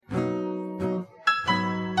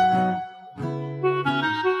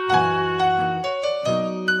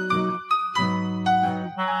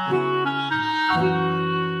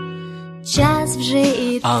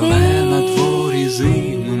Але на дворі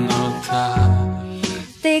зимнота.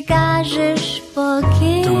 Ти кажеш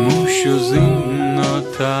поки, тому що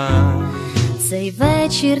зимнота. Цей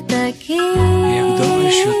вечір такий, як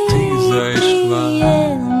добре, що ти зайшла.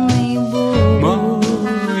 В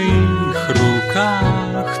моїх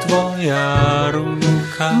руках твоя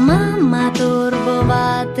рука. Мама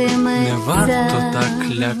турбуватиметься, не варто так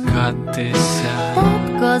лякатися.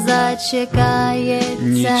 Татко зачекається,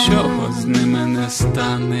 нічого з ними не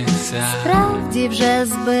станеться. Справді вже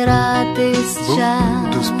збиратись час.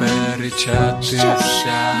 Буду сперечатися.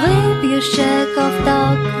 Вип'ю ще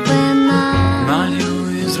ковток вина.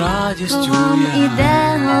 Налюю з радістю кругом я.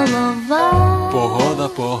 іде голова. Погода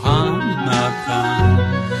погана там.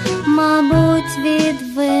 Мабуть,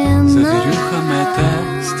 від вина. Завірюха мете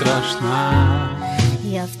страшна.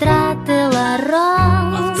 Я втратила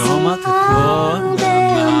розум, а вдома тепло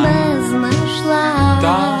тебе знайшла.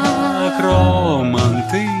 Так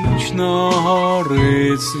романтично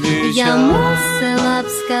горить свіча. Я мусила б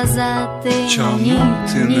сказати, чому ні,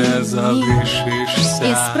 ти ні, не залишишся?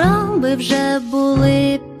 І спроби вже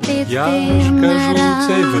були піти. Я ж кажу,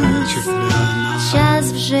 цей вечір для нас.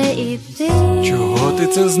 Час вже іти. Чого ти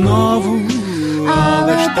це знову?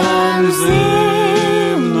 Але ж там зимнота.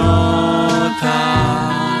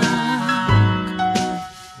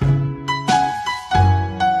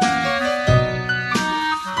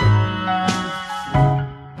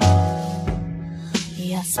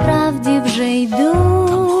 Я справді вже йду.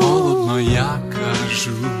 Там холодно, я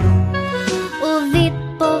кажу. У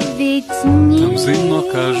відповідь ні. Там зимно,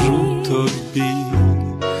 кажу тобі.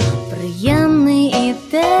 Приємний і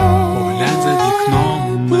те. Поглянь за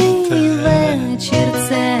вікном мете. Вечір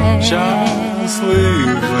це.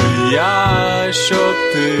 Щасливий я, що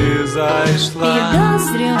ти зайшла.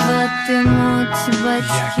 Підозрюватимуть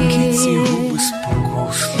батьки. Які ці губи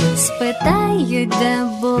спокусливі. Спитають, де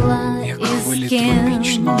була як і хвилі з ким.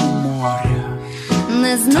 тропічного моря.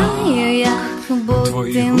 Не знаю, як Твої бути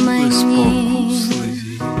губи мені.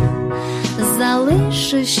 спокусливі.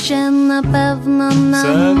 Залишу ще, напевно, на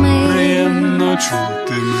Це мить. приємно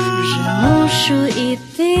чути мені. Мушу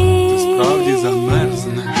іти. Справді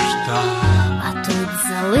замерзнеш там. А тут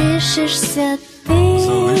залишишся ти.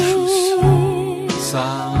 Залишусь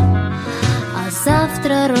сам. А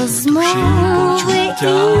завтра Чужі розмови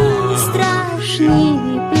почуття. і страшні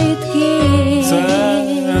плітки. Це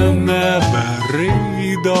не бери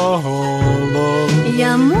до голови.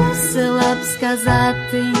 Я мусила б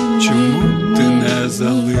сказати ні. Чому ти не ні.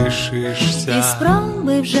 залишишся? І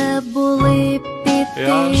спроби вже були піти.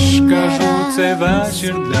 Я ж не кажу, раз. цей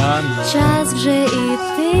вечір для нас. Час вже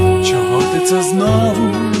іти. Чого ти це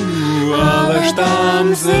знову? Але ж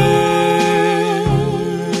там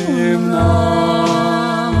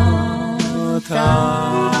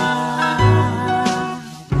зимнота.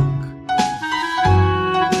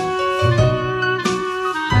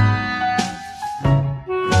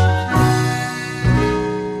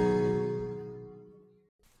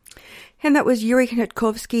 And that was Yuri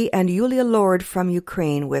Knutkovsky and Yulia Lord from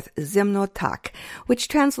Ukraine with Zimno Tak, which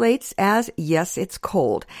translates as, yes, it's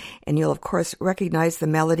cold. And you'll, of course, recognize the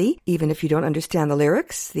melody, even if you don't understand the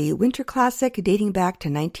lyrics. The winter classic dating back to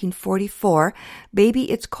 1944,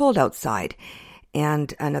 Baby, It's Cold Outside.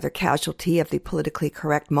 And another casualty of the politically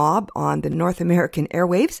correct mob on the North American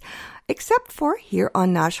airwaves, except for here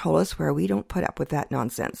on Nash Holos, where we don't put up with that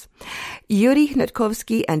nonsense. Yuri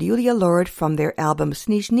Knutkovsky and Yulia Lord from their album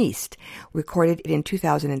Snizhnist, recorded in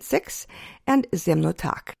 2006, and Zimno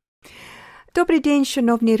Tak. Добрий день,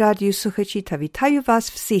 шановні радіослухачі, та вітаю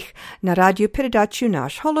вас всіх на радіопередачу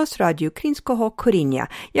 «Наш голос» радіо Українського коріння,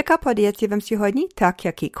 яка подається вам сьогодні, так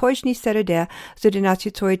як і кожній середи з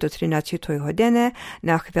 11 до 13 години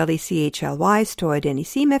на хвилі CHLY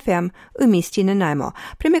 101,7 FM у місті Нанаймо.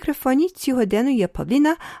 При мікрофоні цю годину є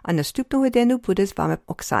Павліна, а наступну годину буде з вами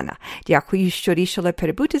Оксана. Дякую, що рішили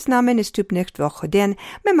перебути з нами наступних 2 годин.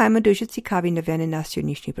 Ми маємо дуже цікаві новини на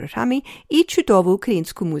сьогоднішній програмі і чудову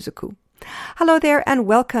українську музику. Hello there and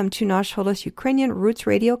welcome to Nash Holos Ukrainian Roots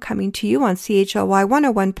Radio, coming to you on CHLY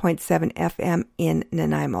 101.7 FM in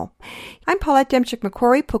Nanaimo. I'm Paulette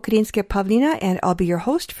Demchik-McQuarrie, po-Ukrainske Pavlina, and I'll be your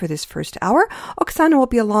host for this first hour. Oksana will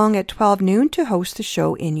be along at 12 noon to host the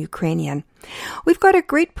show in Ukrainian. We've got a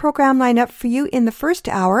great program lined up for you in the first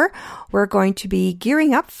hour. We're going to be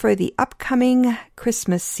gearing up for the upcoming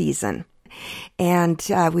Christmas season. And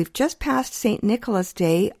we've just passed St. Nicholas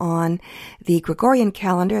Day on the Gregorian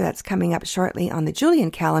calendar. That's coming up shortly on the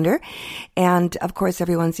Julian calendar. And, of course,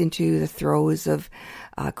 everyone's into the throes of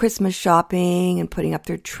Christmas shopping and putting up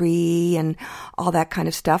their tree and all that kind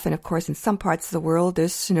of stuff. And, of course, in some parts of the world,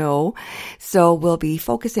 there's snow. So we'll be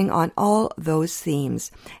focusing on all those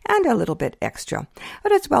themes and a little bit extra.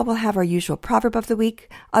 But as well, we'll have our usual proverb of the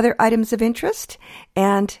week, other items of interest,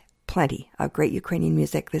 and plenty of great Ukrainian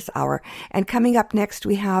music this hour. And coming up next,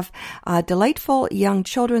 we have a delightful young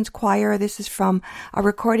children's choir. This is from a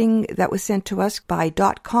recording that was sent to us by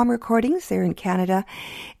 .com Recordings. They're in Canada,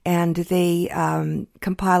 and they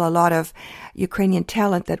compile a lot of Ukrainian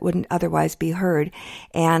talent that wouldn't otherwise be heard.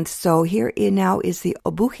 And so here now is the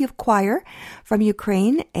Obukhiev Choir from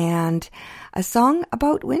Ukraine and a song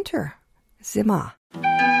about winter, Zima.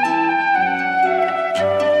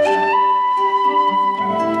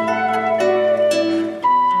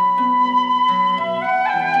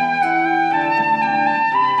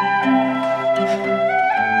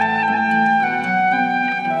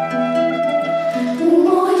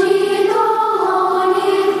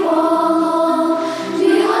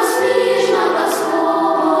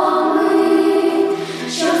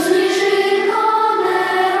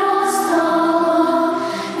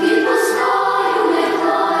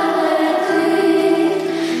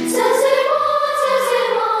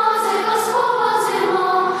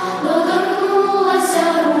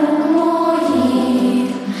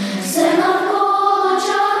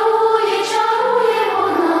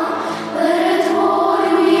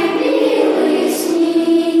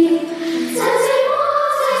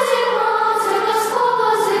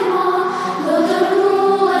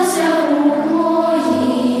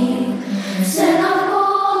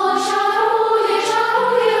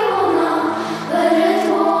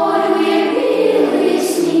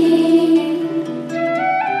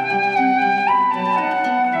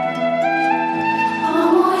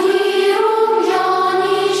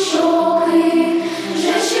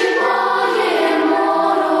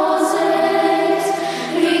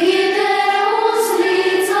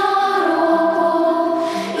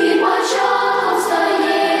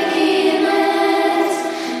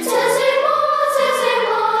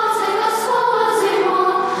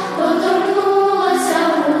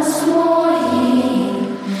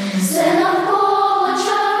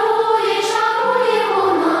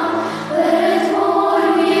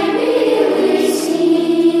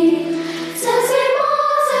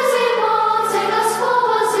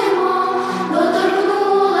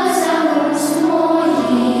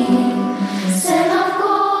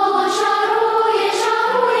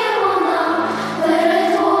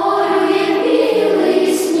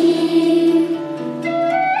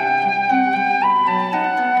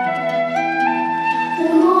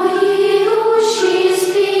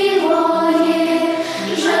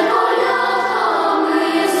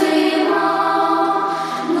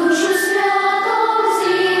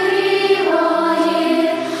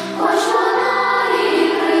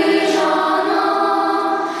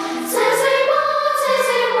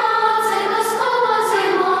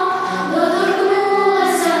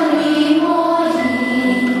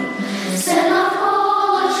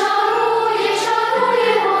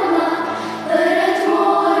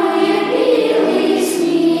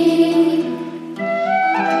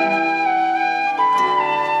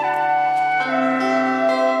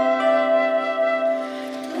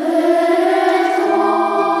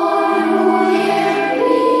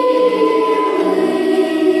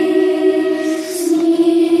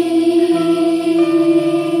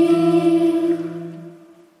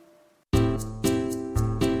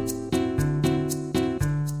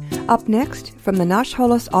 Up next, from the Nash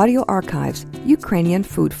Holos Audio Archives, Ukrainian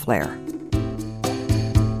Food Flair.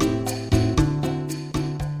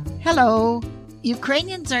 Hello.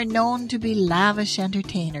 Ukrainians are known to be lavish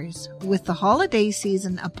entertainers. With the holiday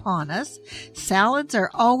season upon us, salads are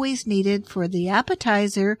always needed for the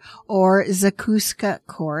appetizer or zakuska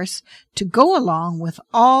course to go along with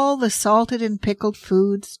all the salted and pickled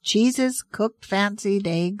foods, cheeses, cooked fancied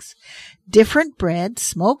eggs, different breads,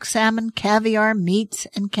 smoked salmon, caviar, meats,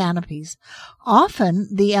 and canapes.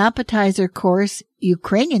 Often, the appetizer course,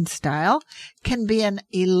 Ukrainian style, can be an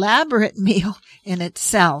elaborate meal in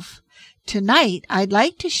itself. Tonight, I'd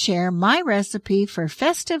like to share my recipe for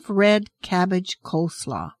festive red cabbage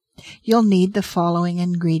coleslaw. You'll need the following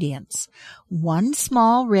ingredients: 1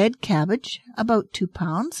 small red cabbage, about 2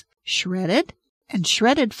 pounds, shredded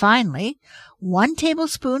finely, 1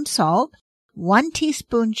 tablespoon salt, 1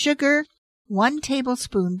 teaspoon sugar, 1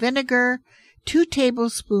 tablespoon vinegar, 2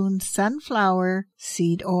 tablespoons sunflower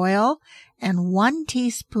seed oil, and 1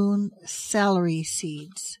 teaspoon celery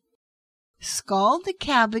seeds. Scald the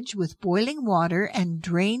cabbage with boiling water and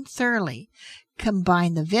drain thoroughly.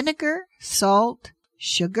 Combine the vinegar, salt,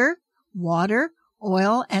 sugar, water,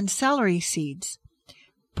 oil, and celery seeds.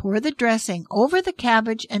 Pour the dressing over the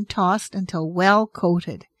cabbage and toss until well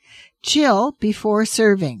coated. Chill before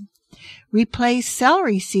serving. Replace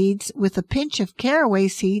celery seeds with a pinch of caraway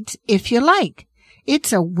seeds if you like.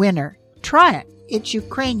 It's a winner. Try it. It's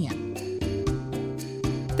Ukrainian.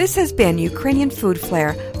 This has been Ukrainian Food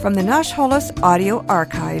Flair from the Nash Holos Audio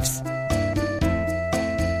Archives.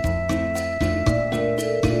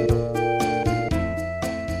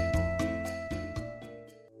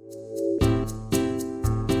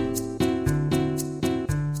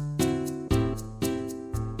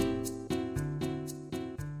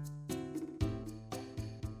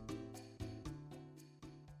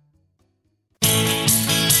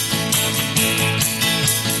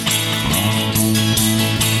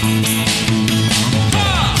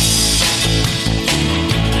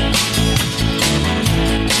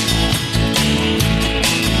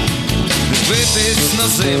 На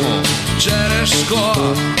зиму через шкло,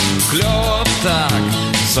 кльово так,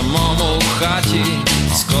 самому в хаті,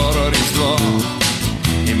 скоро Різдво,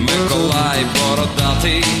 і Миколай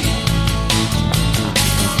бородатий.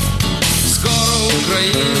 Скоро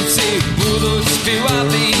українці будуть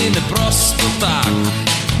співати, і не просто так,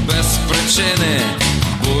 без причини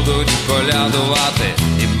будуть колядувати,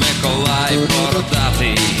 і Миколай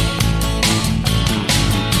бородатий.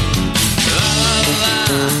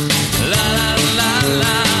 Ла-ла-ла,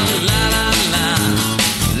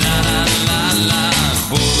 ла-ла-ла,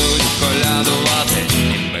 будуть колядувати,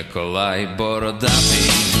 і Миколай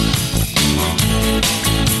бородатий.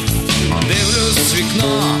 Дивлюсь в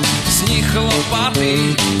вікно, сніг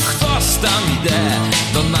лопатий, хтось там йде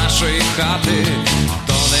до нашої хати,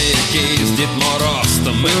 то не якийсь Дід Мороз,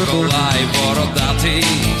 то Миколай бородатий.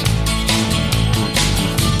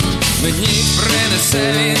 Мені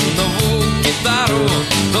принесе він нову гітару,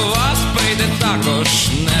 до вас прийде також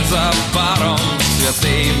незабаром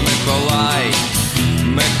святий Миколай,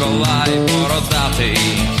 Миколай бородатий.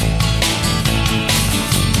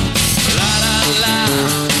 Ла-ла-ла,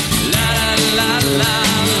 ла-ла-ла-ла,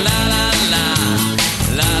 ла-ла-ла,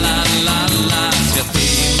 ла-ла-ла-ла,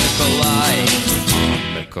 святий Миколай,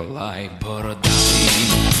 Миколай бородатий.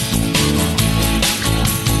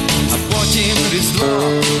 А потім Різдво,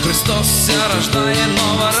 Христос ся рождає,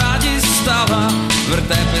 нова радість стала,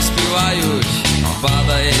 вертепи співають,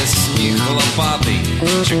 падає сніг лопатий,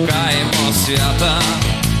 чекаємо свята.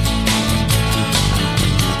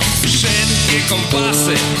 Шинки,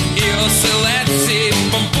 ковбаси і оселедці,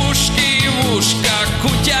 пампушки і вушка,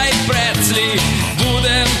 кутя і прецлі,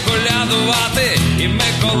 будем колядувати, і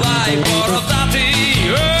Миколай бородатий.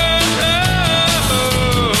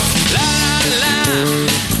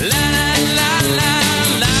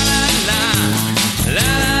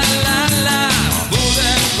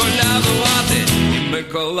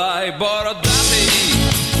 Миколай бородатий.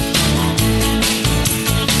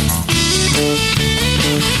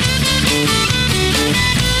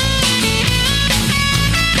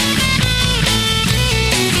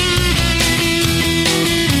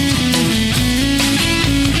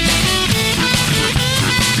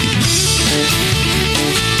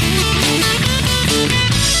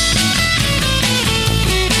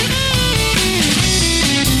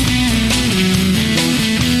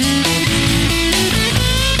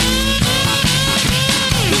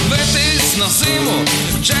 На зиму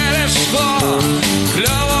через шкло,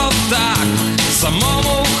 кльово так,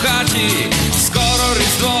 самому в хаті, скоро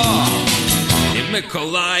Різдво, і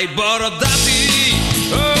Миколай бородатий.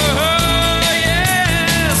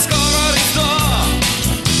 Скоро Різдво,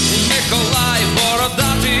 і Миколай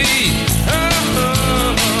бородатий.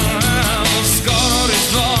 Скоро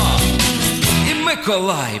Різдво, і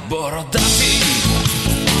Миколай бородатий.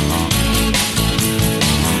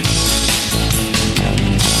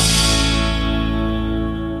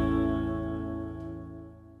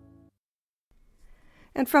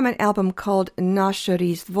 And from an album called Nasze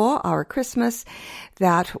Rіздво, Our Christmas,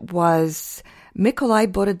 that was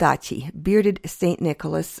Mikołaj Borodaty, Bearded St.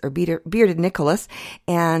 Nicholas, or Bearded Nicholas,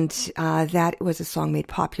 and that was a song made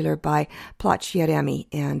popular by Płacz Jeremi.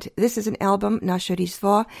 And this is an album, Nasze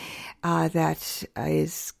Rіздво, that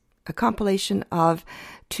is a compilation of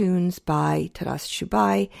tunes by Taras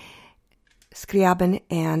Shubai, Scriabin,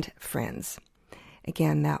 and friends.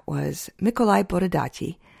 Again, that was Mikołaj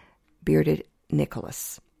Borodaty, Bearded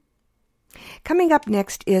Nicholas. Coming up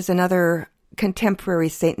next is another contemporary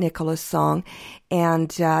St. Nicholas song, and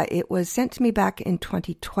it was sent to me back in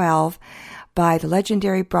 2012 by the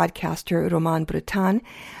legendary broadcaster Roman Breton,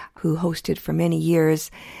 who hosted for many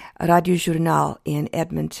years Radio Journal in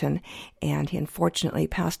Edmonton, and he unfortunately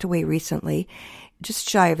passed away recently, just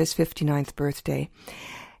shy of his 59th birthday.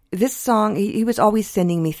 This song, he was always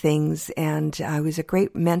sending me things, and he was a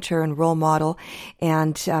great mentor and role model.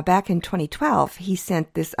 And back in 2012, he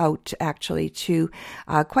sent this out actually to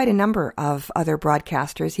quite a number of other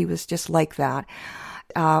broadcasters. He was just like that.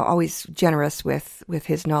 Always generous with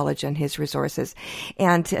his knowledge and his resources.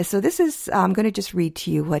 And so this is, I'm going to just read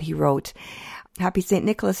to you what he wrote. Happy St.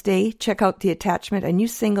 Nicholas Day. Check out The Attachment, a new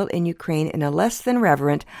single in Ukraine in a less than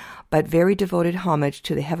reverent but very devoted homage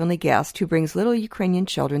to the heavenly guest who brings little Ukrainian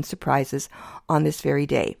children surprises on this very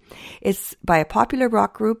day. It's by a popular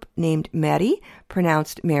rock group named Mary,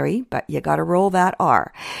 pronounced Mary, but you gotta roll that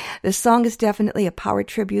R. The song is definitely a power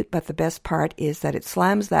tribute, but the best part is that it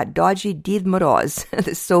slams that dodgy Ded Moroz,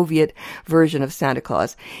 the Soviet version of Santa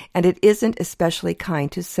Claus, and it isn't especially kind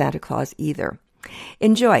to Santa Claus either.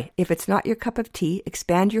 Enjoy. If it's not your cup of tea,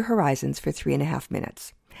 expand your horizons for 3.5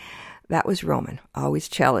 minutes. That was Roman, always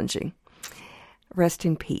challenging. Rest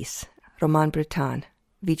in peace. Roman Breton,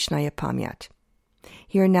 Vichnaya Pamyat.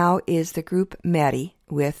 Here now is the group Mary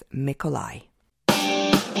with Mykolai.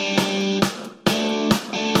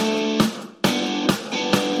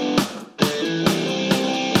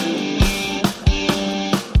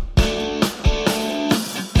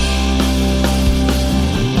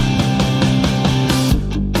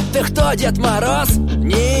 Ти хто, Дід Мороз?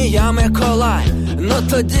 Ні, я Миколай. Ну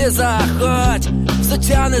тоді заходь,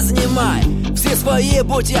 взуття не знімай. Всі свої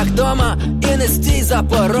будь як дома і не стій за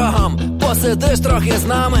порогом. Посидиш трохи з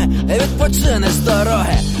нами, відпочинеш з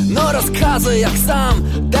дороги. Ну розказуй як сам,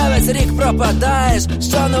 де весь рік пропадаєш.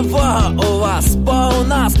 Що нового у вас, бо у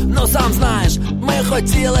нас, ну сам знаєш. Ми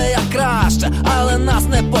хотіли як краще, але нас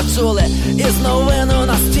не почули. І з новину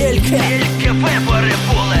нас тільки вибори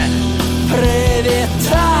були.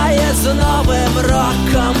 Привітає з Новим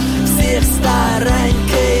роком всіх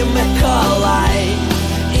старенький Миколай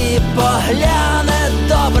і погляне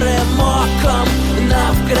добрим оком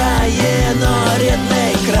на Вкраїну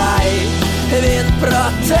рідний край. Він про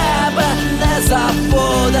тебе не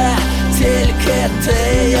забуде, тільки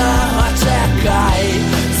ти його чекай.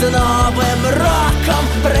 З Новим роком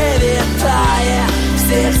привітає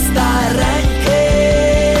всіх старенький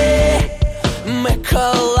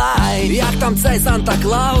Миколай. Як там цей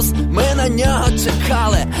Санта-Клаус? Ми на нього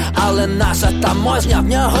чекали, але наша таможня в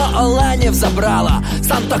нього оленів забрала.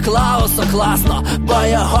 Санта-Клаусу класно, бо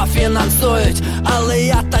його фінансують, але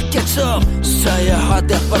я таки чув, що його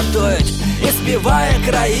депортують. І співає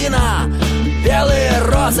країна білі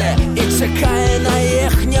рози, і чекає на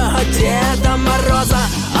їхнього Діда Мороза.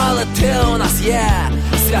 Але ти у нас є,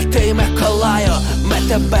 святий Миколаю, ми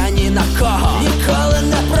тебе ні на кого ніколи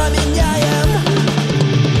не проміняєм.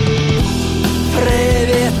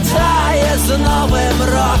 Привітає з Новим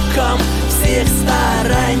роком всіх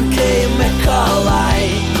старенький Миколай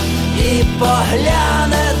і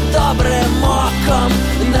погляне добрим оком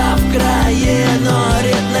на Вкраїну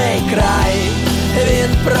рідний край.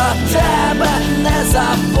 Він про тебе не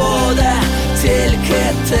забуде, тільки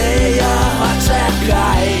ти його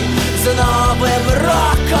чекай. З Новим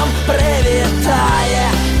роком привітає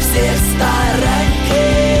всіх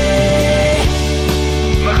старенький.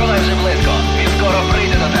 Миколай вже близько, він скоро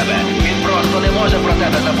прийде до тебе. Він просто не може про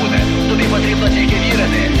тебе забути. Тобі потрібно тільки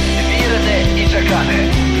вірити і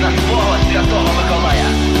чекати на свого святого Миколая,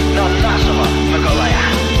 на нашого Миколая.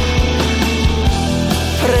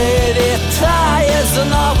 Привітає з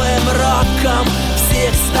Новим роком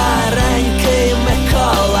всіх старенький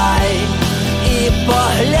Миколай і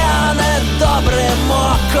погляне добрим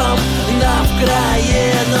оком на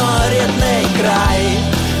Вкраїну рідний край.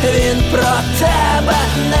 Він про тебе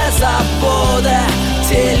не забуде,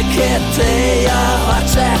 тільки ти його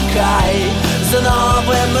чекай. З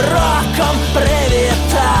Новим роком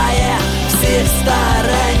привітає всіх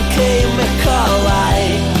старенький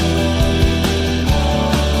Миколай.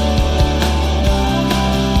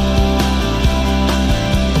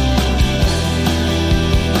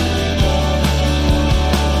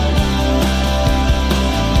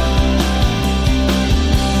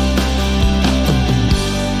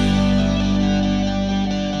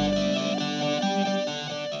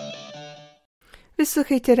 Ви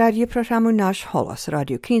слухаєте радіопрограму «Наш голос»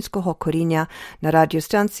 радіо Українського коріння на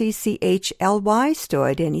радіостанції CHLY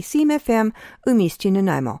 101.7 FM у місті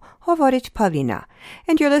Нанаймо. Говорить Павліна.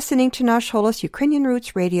 And you're listening to «Наш голос» Ukrainian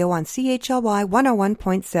Roots Radio on CHLY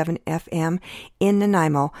 101.7 FM in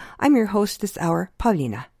Nanaimo. I'm your host this hour,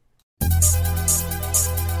 Pavlina.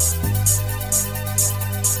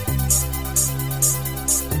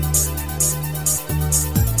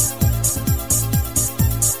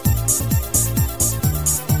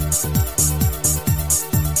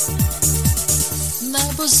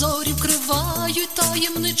 співають,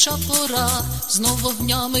 таємнича пора, знов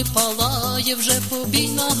вогнями палає вже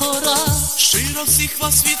побійна гора. Щиро всіх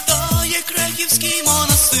вас вітає Крехівський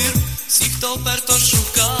монастир, всіх, хто вперто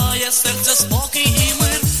шукає серця спокій і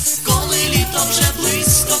мир. Коли літо вже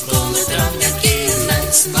близько, коли травня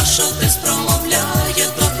кінець, наш отець промовляє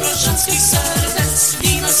до прочанських сердець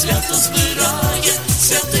і на свято збирає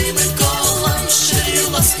святий Миколай, щирі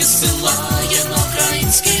ласки силає на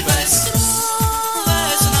український весь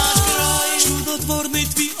наш край. Чудотворний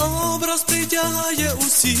твій образ притягає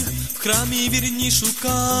усіх, в храмі вірні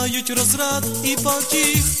шукають розрад і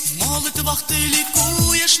потіх. В молитвах ти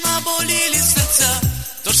лікуєш наболілі серця,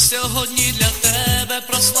 тож сьогодні для тебе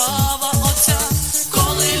прослава Отця.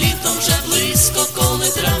 Коли літо вже близько, коли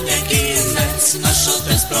травня кінець, наш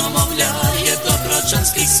отець промовляє до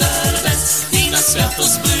прочанських сердець і на свято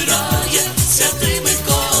збирає святий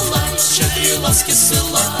Миколай, щедрі ласки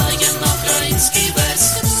силає на український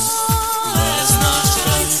весь наш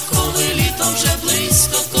край. Коли літо вже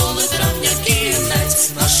близько, коли травня кінець,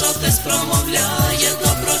 наш отець промовляє до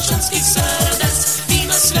прочанських сердець і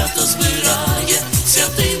на свято збирає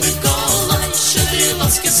святий Миколай, щедрі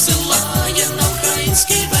ласки силає на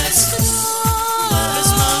український весь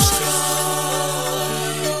наш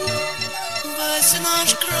край. Весь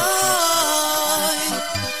наш край,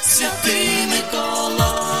 святий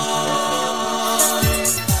Миколай,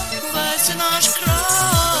 весь наш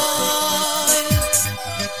край.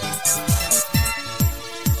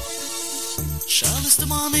 Шелест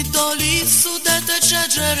манить до лісу, де тече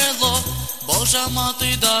джерело, Божа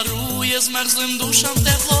мати дарує змерзлим душам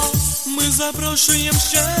тепло. Ми запрошуємо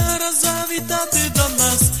ще раз завітати до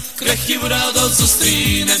нас. Крехів радо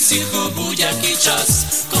зустріне всіх у будь-який час.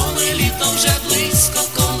 Коли літо вже близько,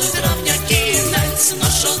 коли травня кінець,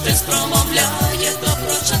 наш отець промовляє до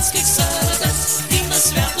прочанських сердець і на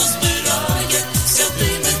свято збирає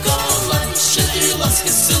святий Миколай, щедрі ласки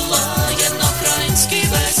силає на український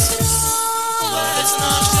весь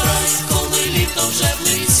наш край. Коли літо вже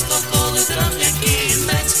близько, коли травня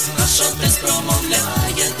кінець, наш отець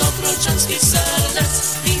промовляє до прочанських сердець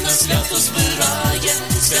і на свято збирає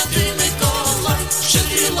святий Миколай,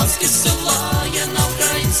 щедрі ласки силає на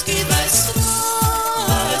український весь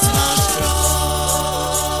наш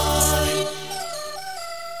край.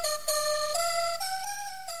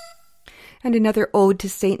 And another ode to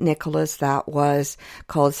St. Nicholas that was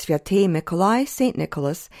called Sviatei Mykolai, St.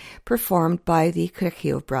 Nicholas, performed by the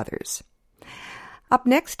Krechiv brothers. Up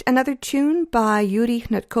next, another tune by Yuri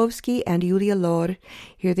Hnatkovsky and Yulia Lor.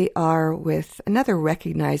 Here they are with another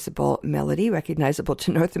recognizable melody, recognizable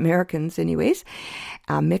to North Americans anyways,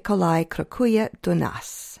 Mykolai Krokuje do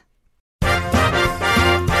nas.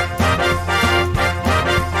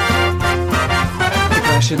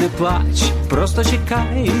 Краще не плач, просто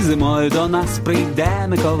чекай, зимою до нас прийде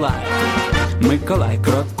Миколай. Миколай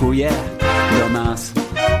крокує до нас.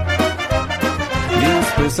 Він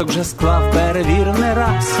список вже склав, перевір не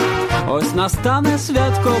раз. Ось настане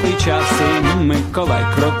святковий час, і Миколай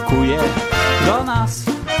крокує до нас.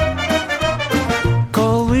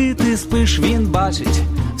 Коли ти спиш, він бачить,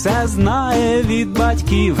 все знає від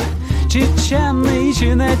батьків. Чи чемний,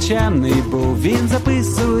 чи нечемний, бо він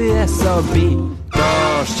записує собі.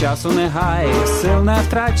 Тож часу не гай, сил не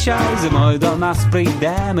втрачай, зимою до нас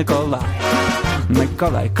прийде Миколай.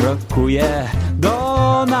 Миколай крокує до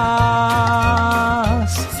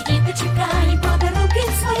нас. Сидіти чекай, подарунки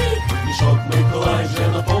свої. Мішок Миколай вже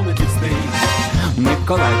наповнити встиг.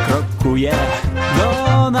 Миколай крокує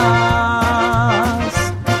до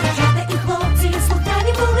нас. Дівчата і хлопці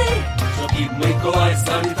слухняні були, Щоб і Миколай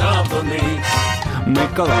завітав до них.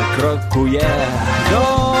 Миколай крокує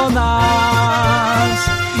до нас.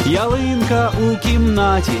 Ялинка у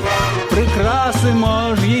кімнаті,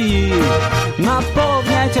 прикрасимо ж її.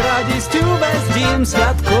 Наповнять радістю весь дім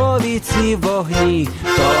святкові ці вогні.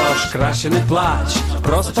 Тож краще не плач,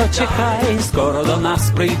 просто чекай, скоро до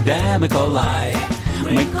нас прийде Миколай.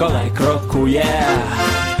 Миколай крокує,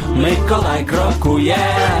 Миколай крокує,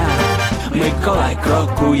 Миколай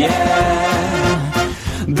крокує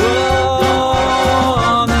до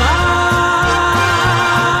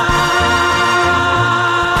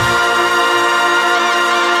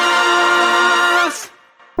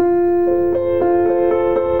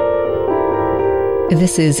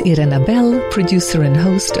This is Irena Bell, producer and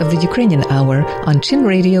host of the Ukrainian Hour on Chin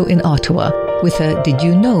Radio in Ottawa, with a Did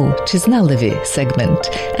You Know Chiznalevi segment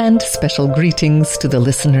and special greetings to the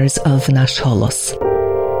listeners of Nash Holos.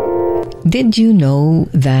 Did you know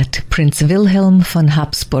that Prince Wilhelm von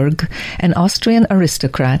Habsburg, an Austrian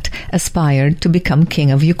aristocrat, aspired to become King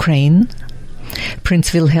of Ukraine?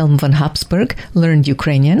 Prince Wilhelm von Habsburg learned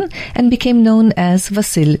Ukrainian and became known as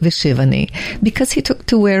Vasil Vyshivany because he took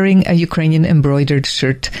to wearing a Ukrainian embroidered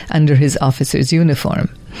shirt under his officer's uniform.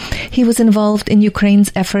 He was involved in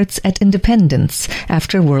Ukraine's efforts at independence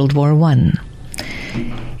after World War I.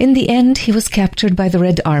 In the end, he was captured by the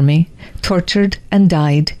Red Army, tortured, and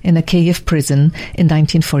died in a Kiev prison in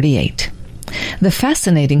 1948. The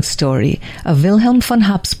fascinating story of Wilhelm von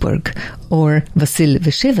Habsburg, or Vasil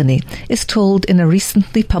Vyshivany, is told in a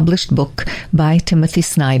recently published book by Timothy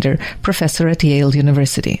Snyder, professor at Yale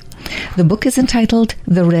University. The book is entitled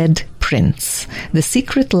The Red Prince: The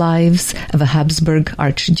Secret Lives of a Habsburg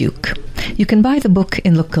Archduke. You can buy the book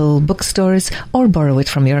in local bookstores or borrow it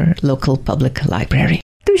from your local public library.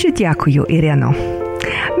 Дуже дякую, Ireno.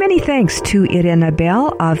 Many thanks to Irena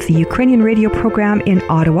Bell of the Ukrainian radio program in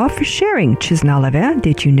Ottawa for sharing Chiznaleve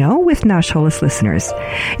Did You Know with Nash Holos listeners.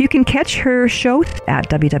 You can catch her show at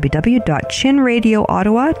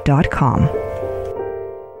www.chinradioottawa.com.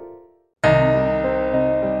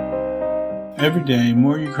 Every day,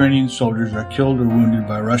 more Ukrainian soldiers are killed or wounded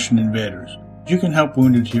by Russian invaders. You can help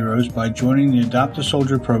wounded heroes by joining the Adopt a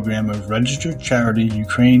Soldier program of registered charity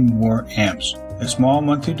Ukraine War Amps. A small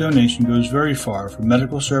monthly donation goes very far for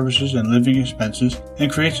medical services and living expenses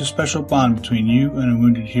and creates a special bond between you and a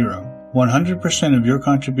wounded hero. 100% of your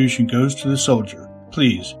contribution goes to the soldier.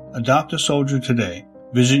 Please, adopt a soldier today.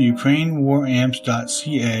 Visit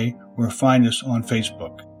ukrainewaramps.ca or find us on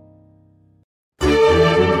Facebook.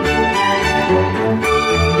 Amen.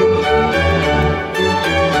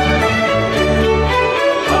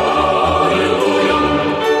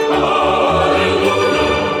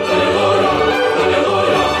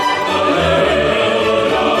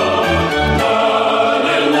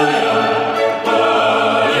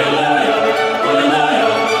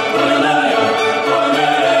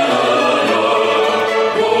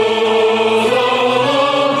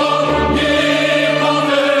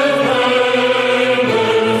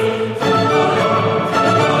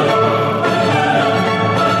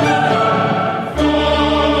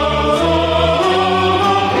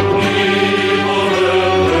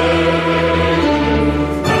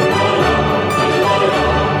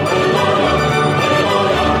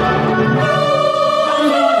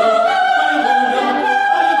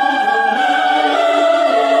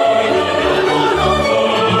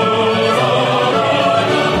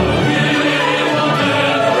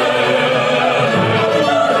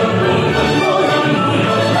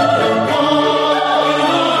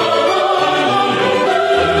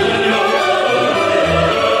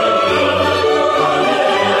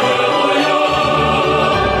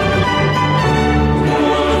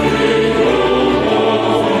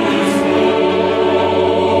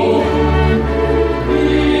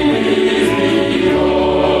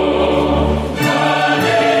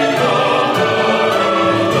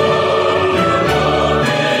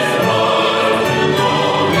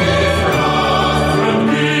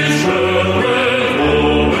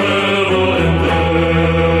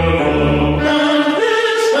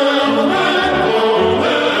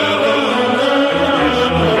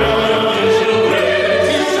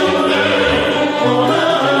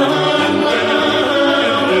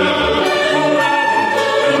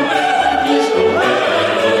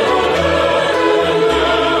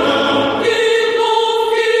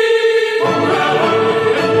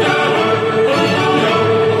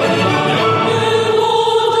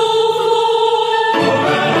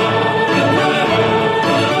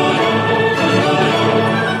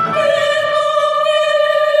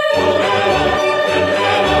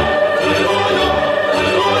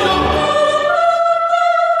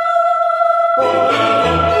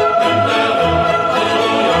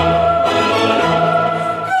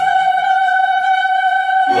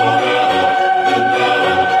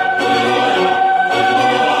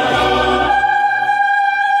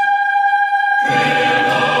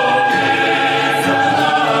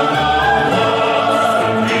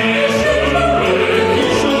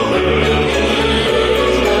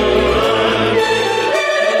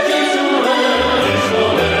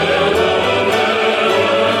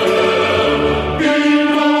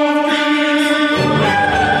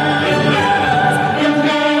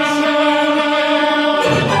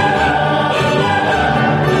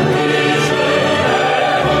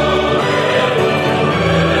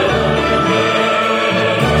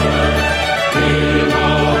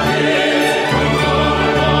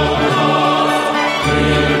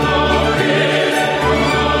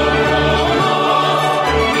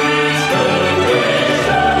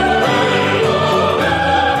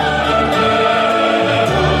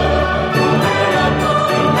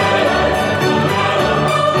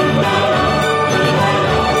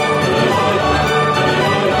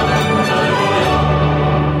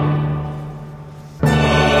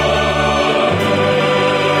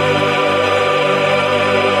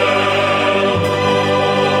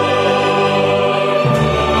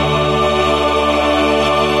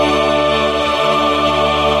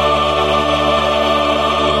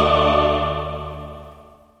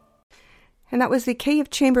 was the Kyiv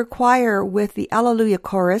Chamber Choir with the Alleluia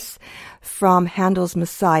Chorus from Handel's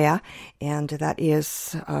Messiah, and that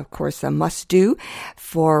is, of course, a must-do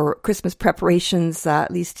for Christmas preparations, at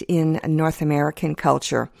least in North American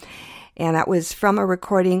culture. And that was from a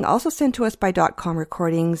recording also sent to us by .com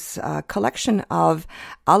Recordings, a collection of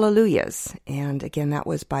Alleluias. And again, that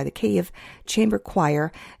was by the Kyiv Chamber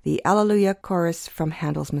Choir, the Alleluia Chorus from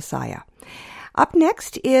Handel's Messiah. Up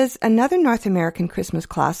next is another North American Christmas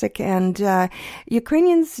classic, and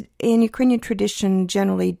Ukrainians in Ukrainian tradition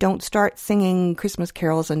generally don't start singing Christmas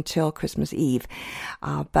carols until Christmas Eve.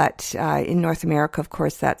 But in North America, of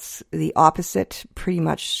course, that's the opposite. Pretty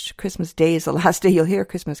much Christmas Day is the last day you'll hear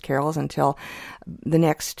Christmas carols until the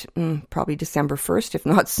next, probably December 1st, if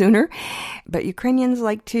not sooner. But Ukrainians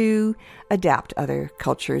like to adapt other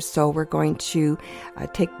cultures, so we're going to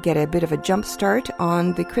get a bit of a jump start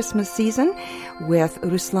on the Christmas season with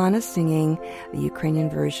Ruslana singing the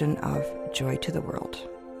Ukrainian version of Joy to the World.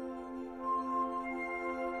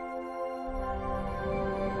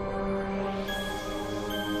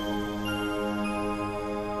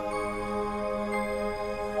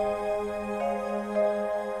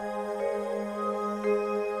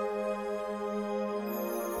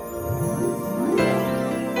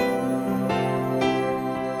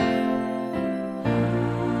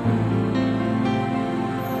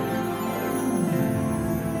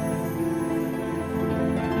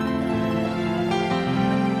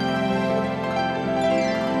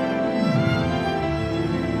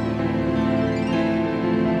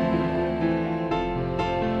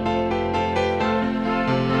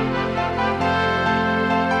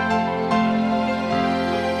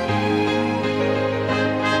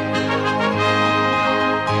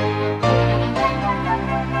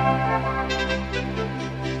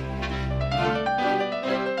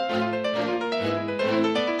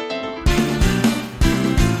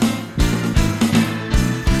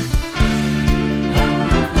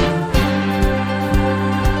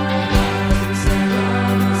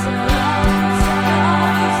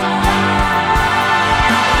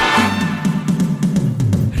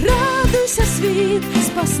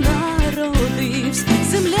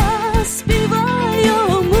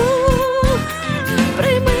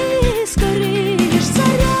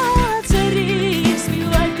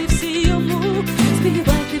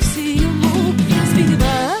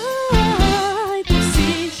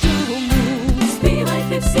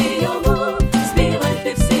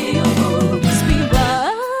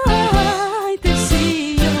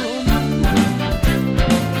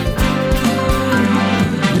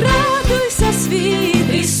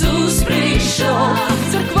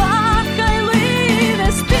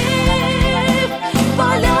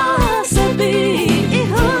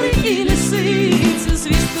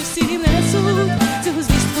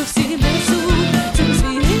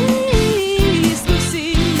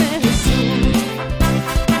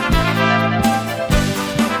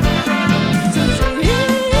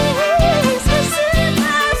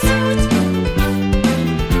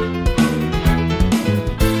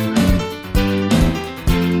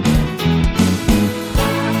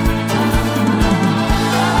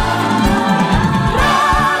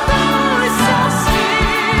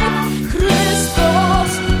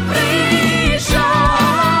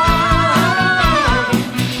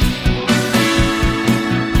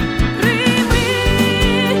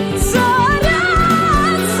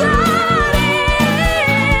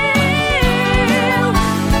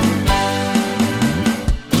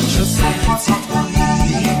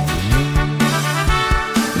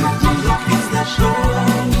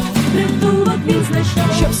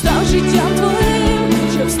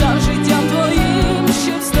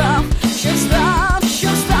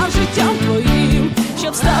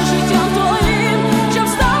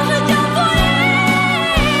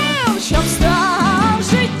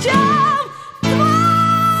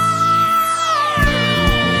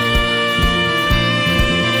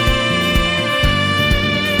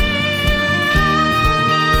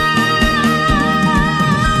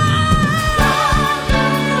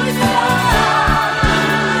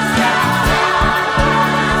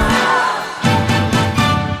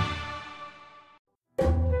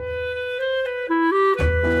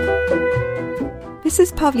 This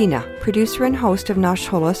is Pavlina, producer and host of Nash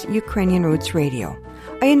Holos Ukrainian Roots Radio.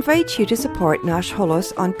 I invite you to support Nash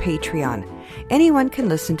Holos on Patreon. Anyone can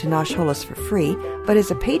listen to Nash Holos for free, but as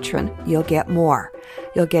a patron, you'll get more.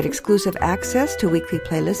 You'll get exclusive access to weekly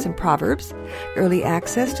playlists and proverbs, early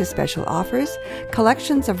access to special offers,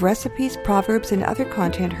 collections of recipes, proverbs, and other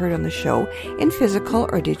content heard on the show in physical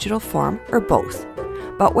or digital form, or both.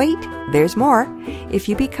 But wait, there's more. If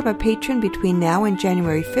you become a patron between now and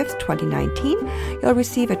January 5th, 2019, you'll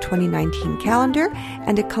receive a 2019 calendar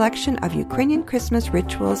and a collection of Ukrainian Christmas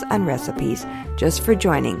rituals and recipes just for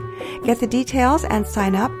joining. Get the details and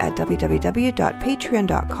sign up at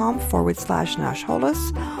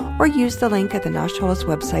www.patreon.com/Nashholos or use the link at the Nashholos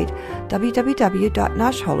website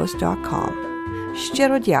www.nashholos.com.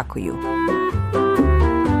 Щиро дякую.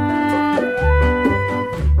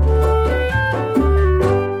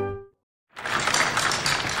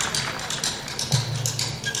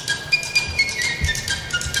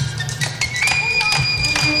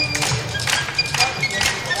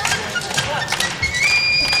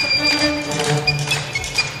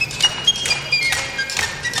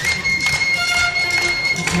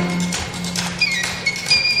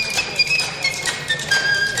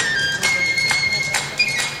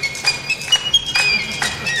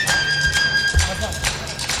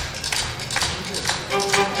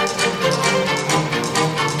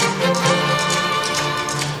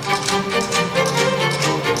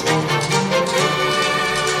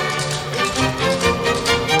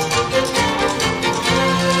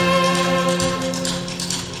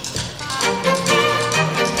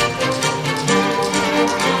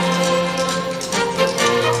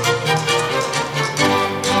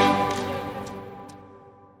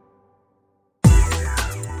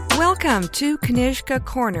 Welcome to Knyzhka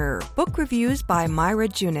Corner, book reviews by Myra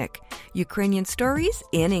Junik, Ukrainian stories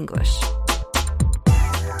in English.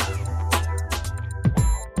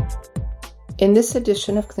 In this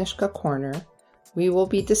edition of Knyzhka Corner, we will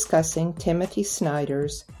be discussing Timothy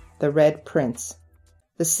Snyder's The Red Prince,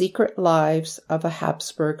 The Secret Lives of a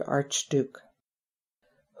Habsburg Archduke.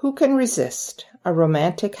 Who can resist a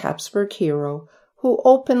romantic Habsburg hero who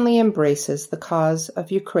openly embraces the cause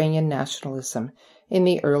of Ukrainian nationalism in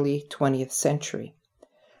the early 20th century?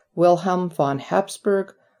 Wilhelm von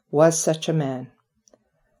Habsburg was such a man.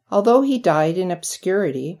 Although he died in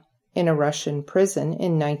obscurity in a Russian prison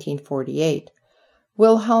in 1948,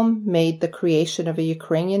 Wilhelm made the creation of a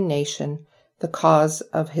Ukrainian nation the cause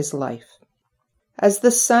of his life. As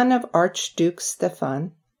the son of Archduke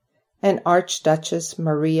Stefan and Archduchess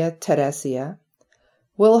Maria Theresia,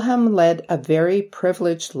 Wilhelm led a very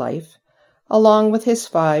privileged life along with his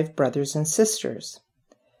 5 brothers and sisters.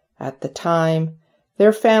 At the time,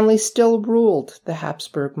 their family still ruled the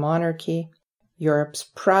Habsburg monarchy, Europe's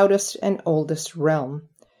proudest and oldest realm,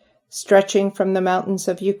 stretching from the mountains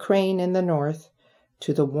of Ukraine in the north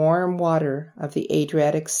to the warm water of the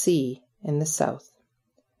Adriatic Sea in the south.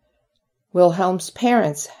 Wilhelm's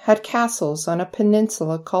parents had castles on a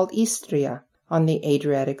peninsula called Istria on the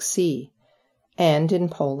Adriatic Sea and in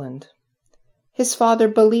Poland. His father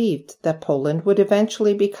believed that Poland would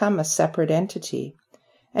eventually become a separate entity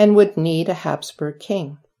and would need a Habsburg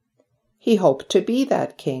king. He hoped to be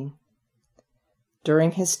that king.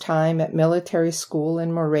 During his time at military school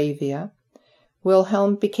in Moravia,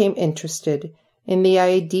 Wilhelm became interested in the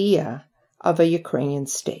idea of a Ukrainian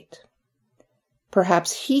state.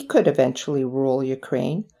 Perhaps he could eventually rule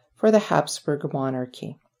Ukraine for the Habsburg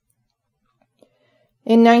monarchy.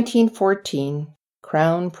 In 1914,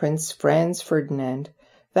 Crown Prince Franz Ferdinand,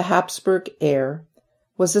 the Habsburg heir,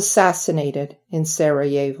 was assassinated in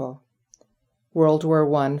Sarajevo. World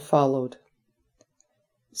War I followed.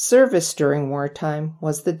 Service during wartime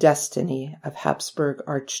was the destiny of Habsburg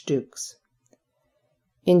archdukes.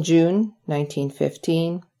 In June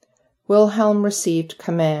 1915, Wilhelm received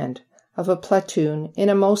command of a platoon in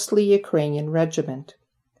a mostly Ukrainian regiment.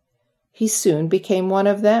 He soon became one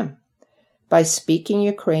of them by speaking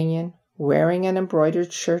Ukrainian, wearing an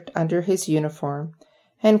embroidered shirt under his uniform,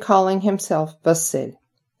 and calling himself Vasil.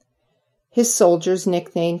 His soldiers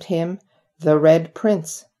nicknamed him the Red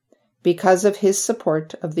Prince because of his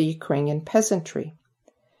support of the Ukrainian peasantry.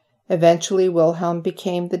 Eventually, Wilhelm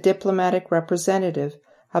became the diplomatic representative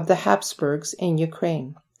of the Habsburgs in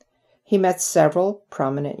Ukraine. He met several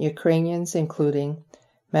prominent Ukrainians, including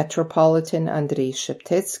Metropolitan Andrei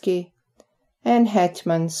Sheptytsky and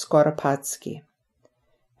Hetman Skoropadsky.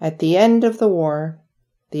 At the end of the war,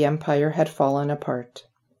 the empire had fallen apart,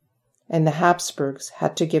 and the Habsburgs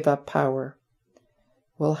had to give up power.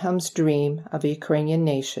 Wilhelm's dream of a Ukrainian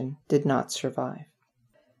nation did not survive.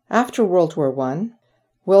 After World War I,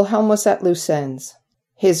 Wilhelm was at loose ends.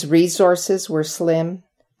 His resources were slim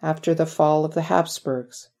after the fall of the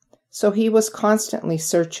Habsburgs, so he was constantly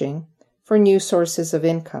searching for new sources of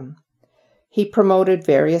income. He promoted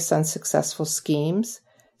various unsuccessful schemes,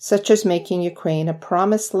 such as making Ukraine a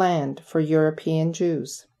promised land for European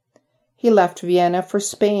Jews. He left Vienna for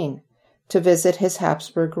Spain to visit his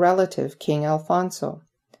Habsburg relative, King Alfonso.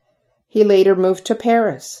 He later moved to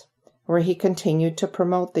Paris, where he continued to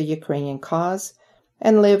promote the Ukrainian cause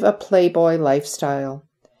and live a playboy lifestyle,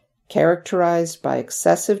 characterized by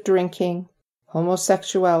excessive drinking,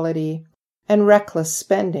 homosexuality, and reckless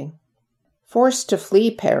spending. Forced to flee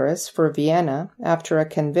Paris for Vienna after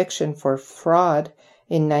a conviction for fraud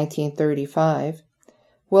in 1935,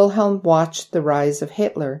 Wilhelm watched the rise of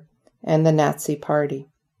Hitler and the Nazi Party.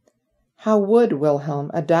 How would Wilhelm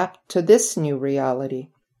adapt to this new reality?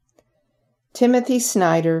 Timothy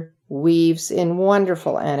Snyder weaves in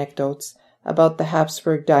wonderful anecdotes about the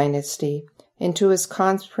Habsburg dynasty into his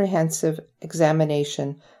comprehensive examination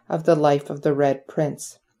of the life of the Red Prince.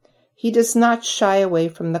 He does not shy away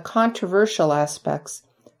from the controversial aspects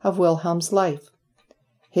of Wilhelm's life: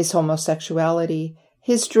 his homosexuality,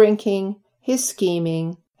 his drinking, his scheming,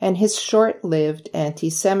 and his short-lived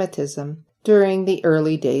anti-Semitism during the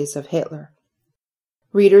early days of Hitler.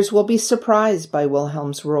 Readers will be surprised by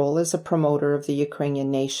Wilhelm's role as a promoter of the Ukrainian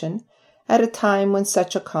nation at a time when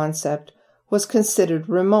such a concept was considered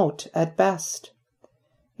remote at best.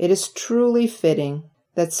 It is truly fitting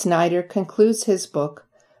that Snyder concludes his book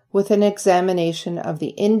with an examination of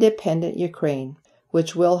the independent Ukraine,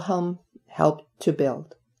 which Wilhelm helped to build.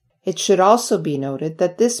 It should also be noted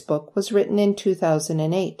that this book was written in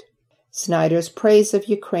 2008. Snyder's praise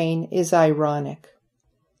of Ukraine is ironic.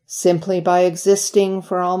 Simply by existing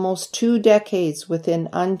for almost 2 decades within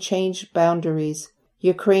unchanged boundaries,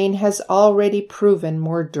 Ukraine has already proven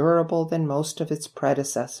more durable than most of its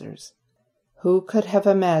predecessors. Who could have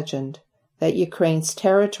imagined that Ukraine's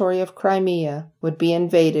territory of Crimea would be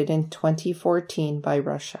invaded in 2014 by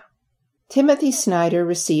Russia? Timothy Snyder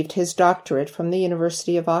received his doctorate from the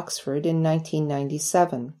University of Oxford in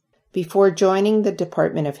 1997. Before joining the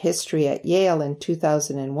Department of History at Yale in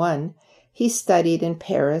 2001, he studied in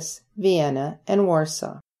Paris, Vienna, and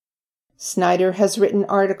Warsaw. Snyder has written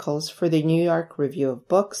articles for the New York Review of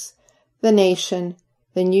Books, The Nation,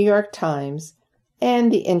 the New York Times,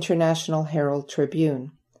 and the International Herald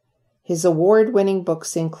Tribune. His award-winning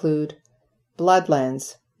books include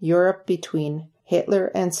Bloodlands, Europe Between Hitler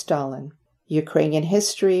and Stalin, Ukrainian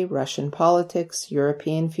History, Russian Politics,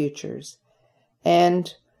 European Futures, and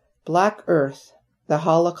Black Earth, the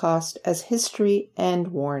Holocaust as History and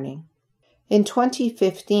Warning. In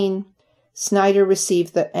 2015, Snyder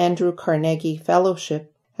received the Andrew Carnegie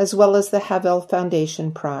Fellowship as well as the Havel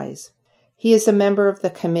Foundation Prize. He is a member of the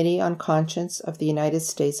Committee on Conscience of the United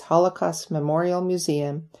States Holocaust Memorial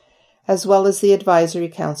Museum, as well as the Advisory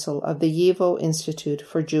Council of the YIVO Institute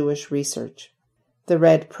for Jewish Research. The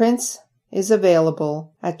Red Prince is available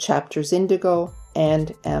at Chapters Indigo and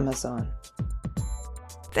Amazon.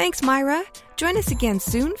 Thanks, Myra. Join us again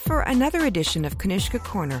soon for another edition of Knižka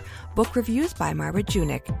Corner, book reviews by Myra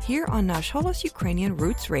Junik, here on Nash Holos Ukrainian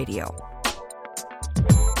Roots Radio.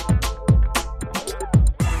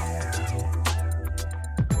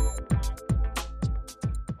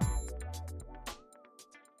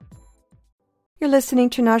 You're listening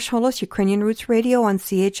to Nash Holos Ukrainian Roots Radio on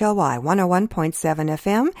CHLY 101.7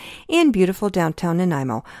 FM in beautiful downtown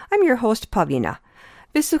Nanaimo. I'm your host, Pavlina.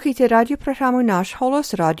 Ви слухаєте радіопрограму «Наш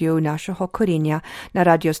голос», радіо нашого коріння на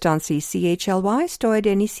радіостанції CHLY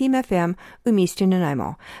 101.7 FM у місті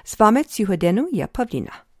Нанаймо. З вами цю годину я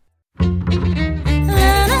Павліна.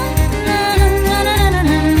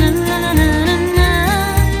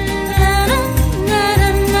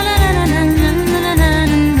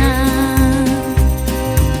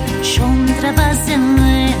 Чом трава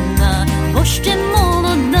зелена, бо ще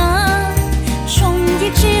молода, чом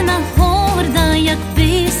дівчина горда, як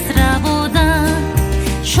бистра вода,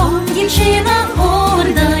 чом дівчина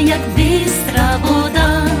горда, як бистра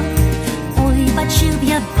вода. Ой, бачив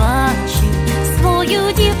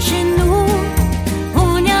свою дівчину,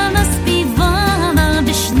 гуляла, співала в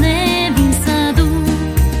вишневім саду,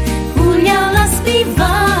 гуляла,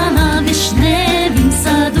 співала в вишневім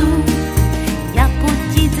саду. Я по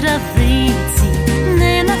тій травиці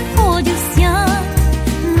не находюся,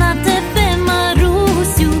 на тебе,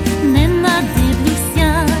 Марусю, не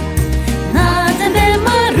надивлюся, на тебе,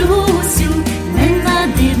 Марусю, не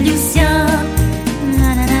надивлюся.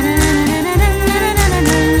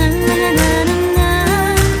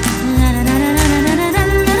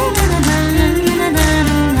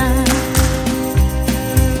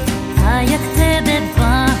 А як тебе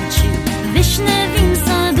бачив в вишневім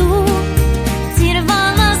саду,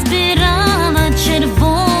 зірвала, збирала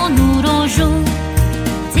червону рожу,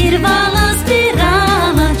 зірвала,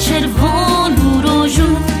 збирала червону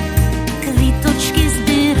рожу, квіточки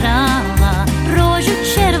збирала, рожу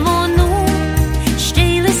червону, ще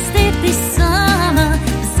й листи писала,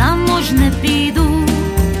 замуж не піду,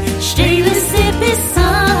 ще й листи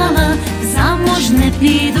писала, замуж не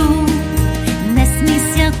піду.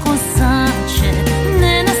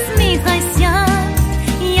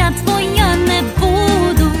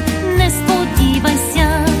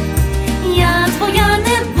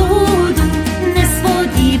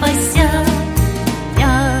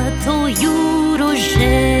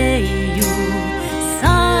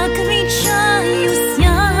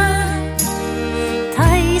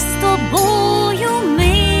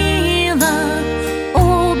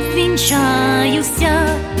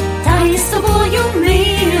 обіймаюся, та й з тобою,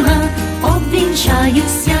 мила,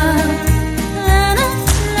 обвінчаюся.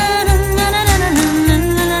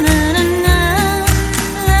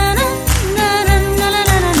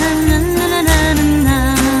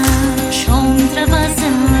 Шум трава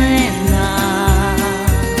зелена,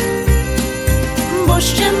 бо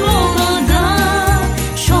ще молода,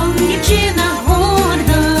 шум дівчина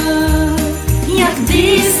горда, як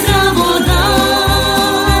бистра вода.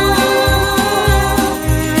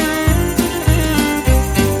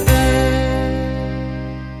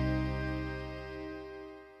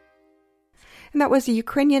 And that was a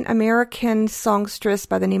Ukrainian-American songstress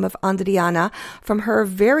by the name of Andriana from her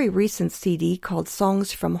very recent CD called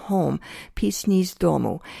Songs from Home, Pisni z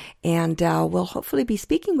Domu. And we'll hopefully be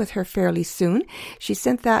speaking with her fairly soon. She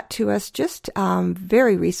sent that to us just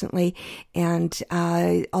very recently. And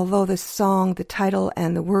although the song, the title,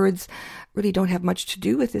 and the words really don't have much to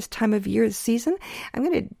do with this time of year, this season, I'm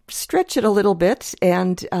going to stretch it a little bit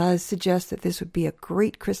and suggest that this would be a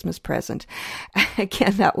great Christmas present.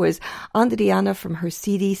 Again, that was Andriana from her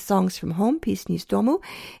CD Songs from Home, Pisni z Domu,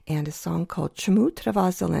 and a song called Czemu trava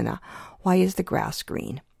zelena, Why is the Grass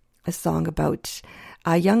Green? A song about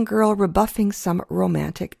a young girl rebuffing some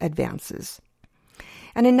romantic advances.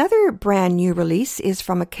 And another brand new release is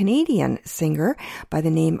from a Canadian singer by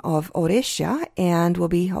the name of Oresha, and we'll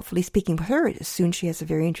be hopefully speaking with her soon. She has a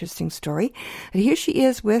very interesting story. But here she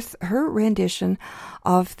is with her rendition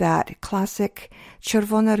of that classic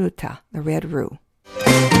Czerwona Ruta, the Red Rue.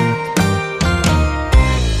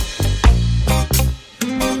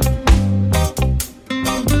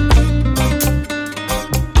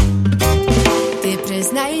 Ти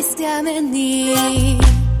признайся мені,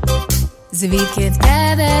 звідки в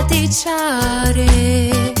тебе ті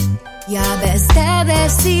чари, я без тебе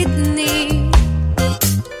всі дні,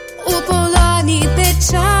 у полоні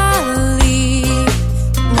печалі,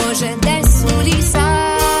 може десь у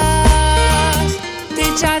лісах, ти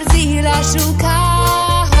чар зігла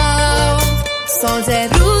шукав, сонце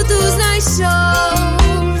руту знайшов,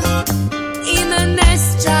 і мене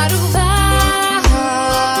зчарував.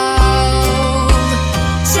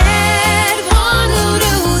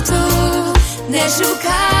 Не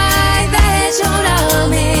шукай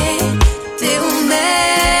вечорами, ти у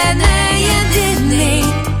мене єдиний,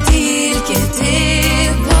 тільки ти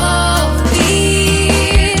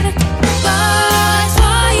повір. Бо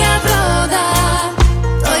твоя врода,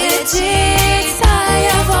 то є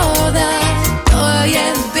чистая вода, то є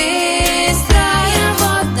бистрая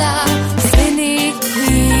вода, синий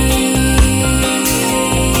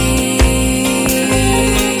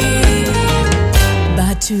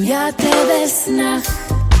бачу я тебе в снах,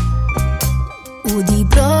 у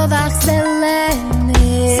дібровах зелених,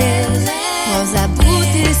 по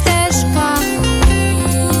забутих стежках,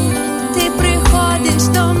 ти приходиш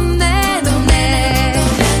до мене,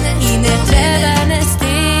 і не треба нести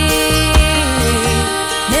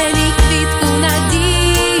мені квітку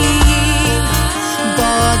надії, бо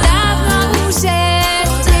давно уже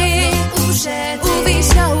ти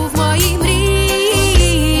увійшов в мої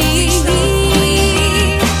мрії.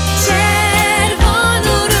 Червону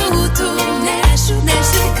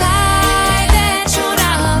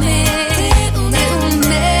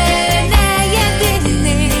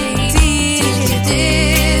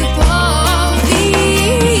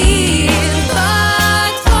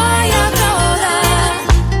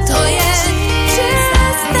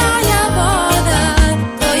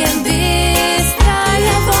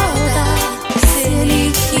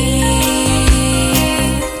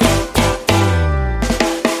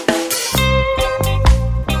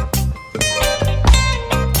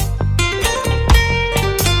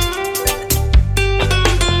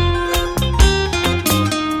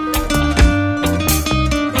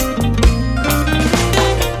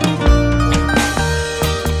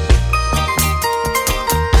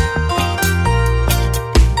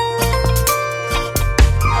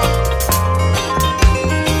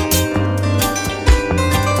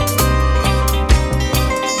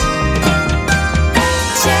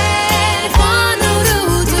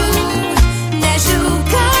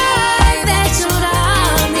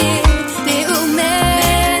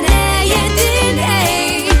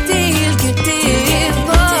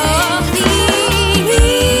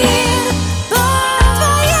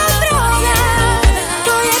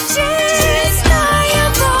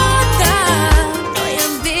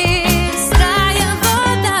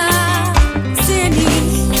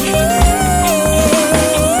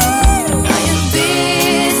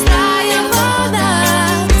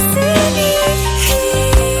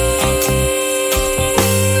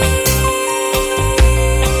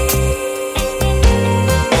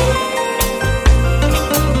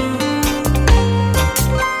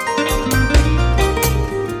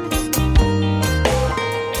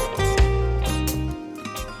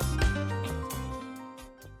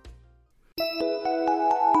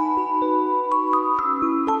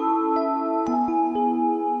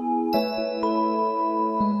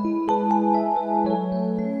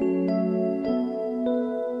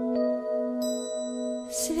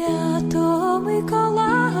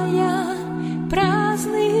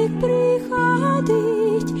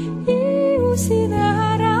приходить, і усі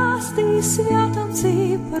негаразди святом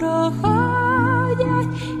ці проходять,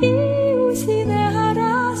 і усі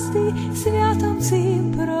негаразди святом ці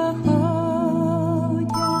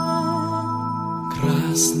проходять.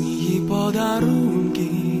 Красні подарунки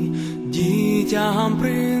дітям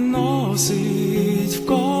приносить, в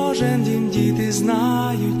кожен дім діти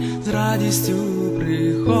знають, з радістю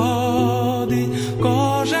приходить, в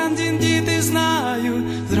кожен дім діти знають,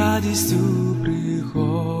 з радістю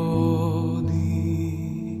приходить.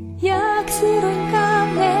 Як зіронька в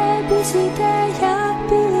небі зійде, як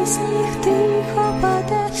білий сніг тихо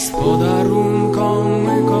паде, з подарунком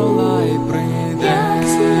Миколай прийде. Як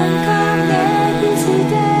зіронька в небі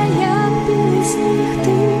зійде, як білий сніг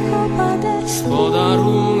тихо паде, з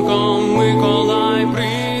подарунком Миколай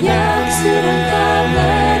прийде. Як зіронька в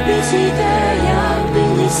небі зійде, як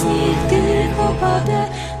білий сніг тихо паде.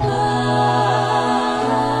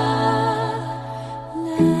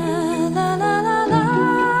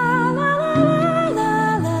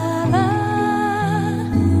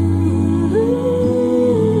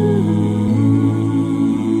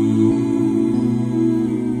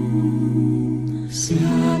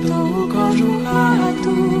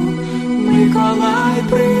 Миколай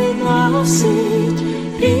приносить,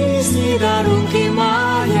 різні дарунки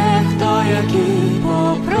має, хто який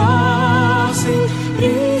попросить,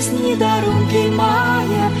 різні дарунки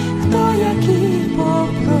має, хто який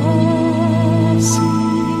попросить.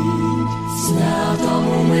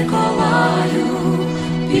 Святому Миколаю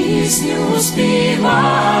пісню співаєм,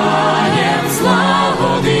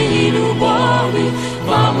 злагоди і любові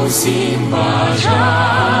вам усім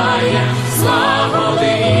бажаєм,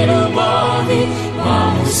 злагоди і любові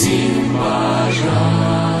вам усім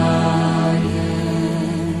бажаєм.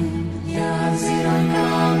 Як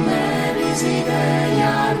зіронька в небі зійде,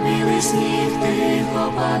 як білий сніг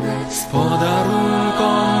тихо паде, з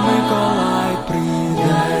подарунком Миколай прийде.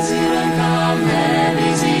 Як зіронька в небі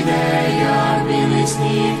зійде, як білий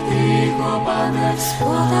сніг тихо паде, з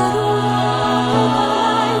подарунком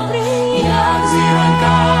Миколай прийде. Як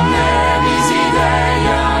зіронька в небі зійде,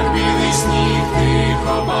 як білий сніг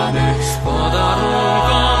тихо паде, з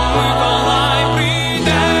подарунком Миколай прийде.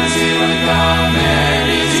 Як зіронька в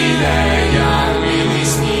небі зійде, як білий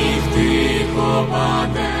сніг тихо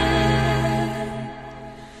паде,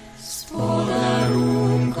 з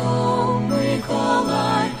подарунком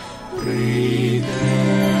Миколай прийде.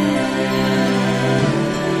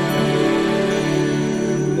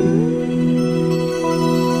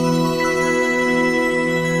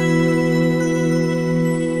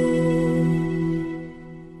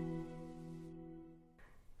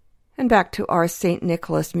 And back to our St.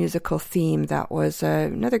 Nicholas musical theme. That was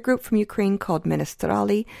another group from Ukraine called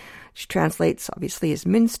Menestrali, which translates obviously as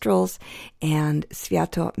minstrels, and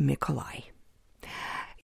Свято Миколай.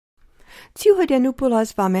 Цю годину була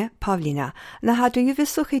з вами Павліна. Нагадую, ви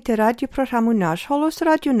слухаєте радіопрограму «Наш голос»,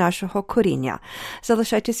 радіо нашого коріння.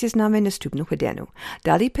 Залишайтеся з нами наступну годину.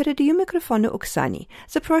 Далі передаю мікрофон Оксані.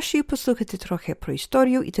 Запрошую послухати трохи про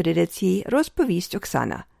історію і традиції, розповість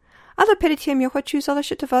Оксана. Але перед тим я хочу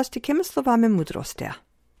залишити вас такими словами мудрості.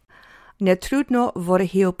 Не трудно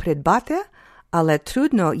ворогів придбати, але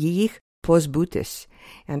трудно їх позбутись.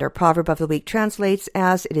 And our proverb of the week translates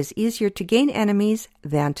as, it is easier to gain enemies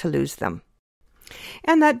than to lose them.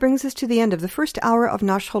 And that brings us to the end of the first hour of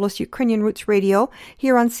Nash Holos Ukrainian Roots Radio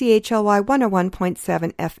here on CHLY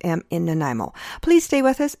 101.7 FM in Nanaimo. Please stay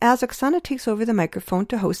with us as Oksana takes over the microphone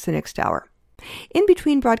to host the next hour. In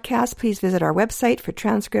between broadcasts, please visit our website for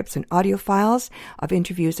transcripts and audio files of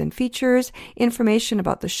interviews and features, information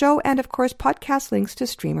about the show, and of course, podcast links to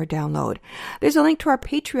stream or download. There's a link to our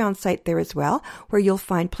Patreon site there as well, where you'll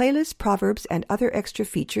find playlists, proverbs, and other extra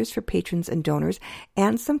features for patrons and donors,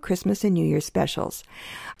 and some Christmas and New Year specials.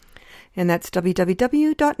 And that's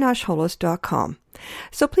www.nashholos.com.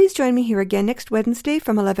 So please join me here again next Wednesday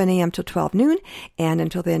from 11 a.m. till 12 noon. And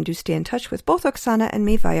until then, do stay in touch with both Oksana and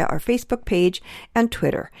me via our Facebook page and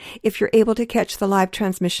Twitter. If you're able to catch the live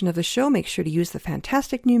transmission of the show, make sure to use the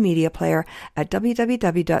fantastic new media player at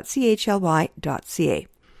www.chly.ca.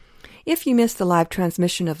 If you missed the live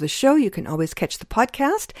transmission of the show, you can always catch the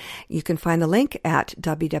podcast. You can find the link at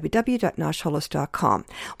www.nashholos.com.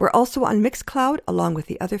 We're also on Mixcloud, along with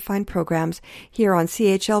the other fine programs here on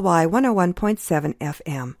CHLY 101.7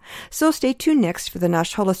 FM. So stay tuned next for the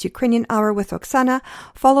Nash Holos Ukrainian Hour with Oksana,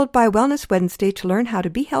 followed by Wellness Wednesday to learn how to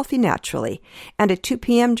be healthy naturally. And at 2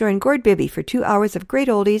 p.m., join Gord Bibby for 2 hours of great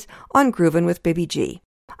oldies on Groovin' with Bibby G.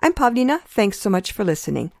 I'm Pavlina. Thanks so much for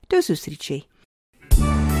listening. Do zустрічі.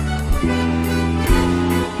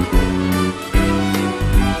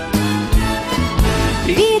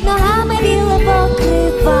 Від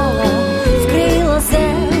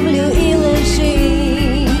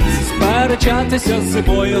Сперечатися з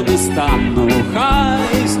зимою не стану.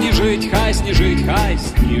 Хай сніжить, хай сніжить, хай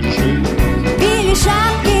сніжить. Білі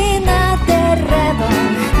шапки на деревах,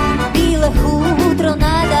 біле хутро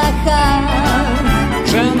на дахах.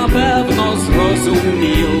 Вже напевно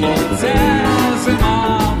зрозуміло, це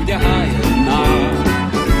зима вдягає нас.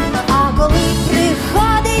 А коли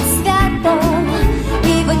приходить свято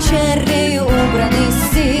і вечерею убраний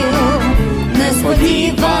стіл,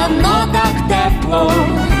 несподівано так тепло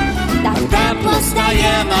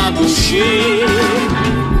стає на душі.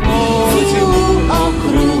 Цілу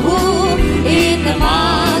округу і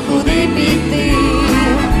нема куди піти.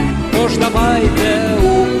 Тож давайте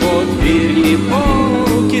у подвір'ї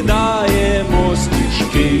покидаємо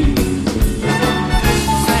сніжки.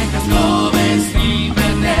 Все казкове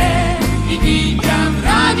світете, і дітям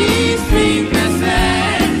радість принесе.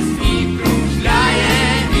 Сніг кружляє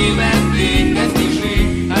і летить, хай сніжить,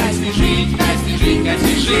 хай сніжить, хай сніжить, хай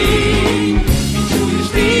сніжить. Відчуєш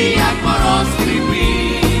ти, як мороз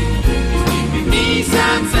скрипить, сніг під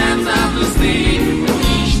місяцем заблистить. У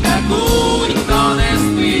ніч таку ніхто не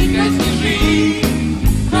спить, хай сніжить,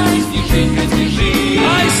 хай сніжить, хай сніжить,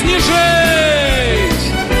 хай сніжить.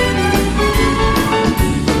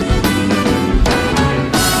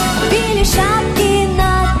 Білі шапки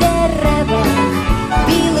на деревах,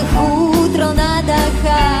 біле хутро на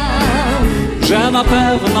дахах. Вже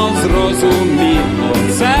напевно зрозуміло,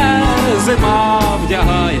 це зима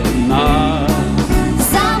вдягає нас.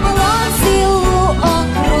 Замело цілу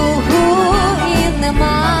округу і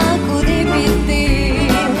нема куди піти.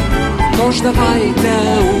 Тож давайте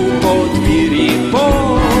у подвір'ї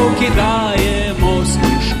покидаємо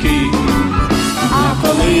сніжки. А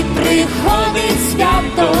коли приходить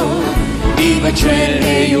свято і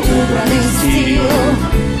вечерею убраний стіл,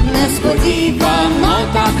 несподівано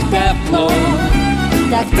так тепло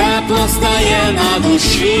стає на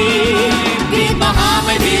душі. Під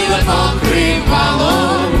ногами біле покривало,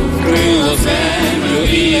 вкрило землю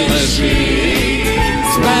і лежить.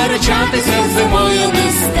 Сперечатися з зимою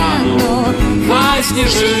не стану. Хай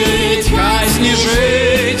сніжить, хай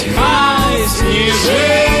сніжить, хай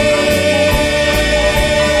сніжить.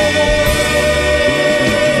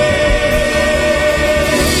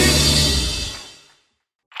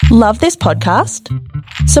 Love this podcast?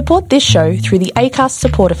 Support this show through the Acast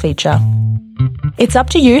supporter feature. It's up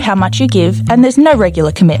to you how much you give, and there's no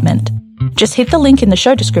regular commitment. Just hit the link in the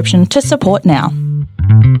show description to support now.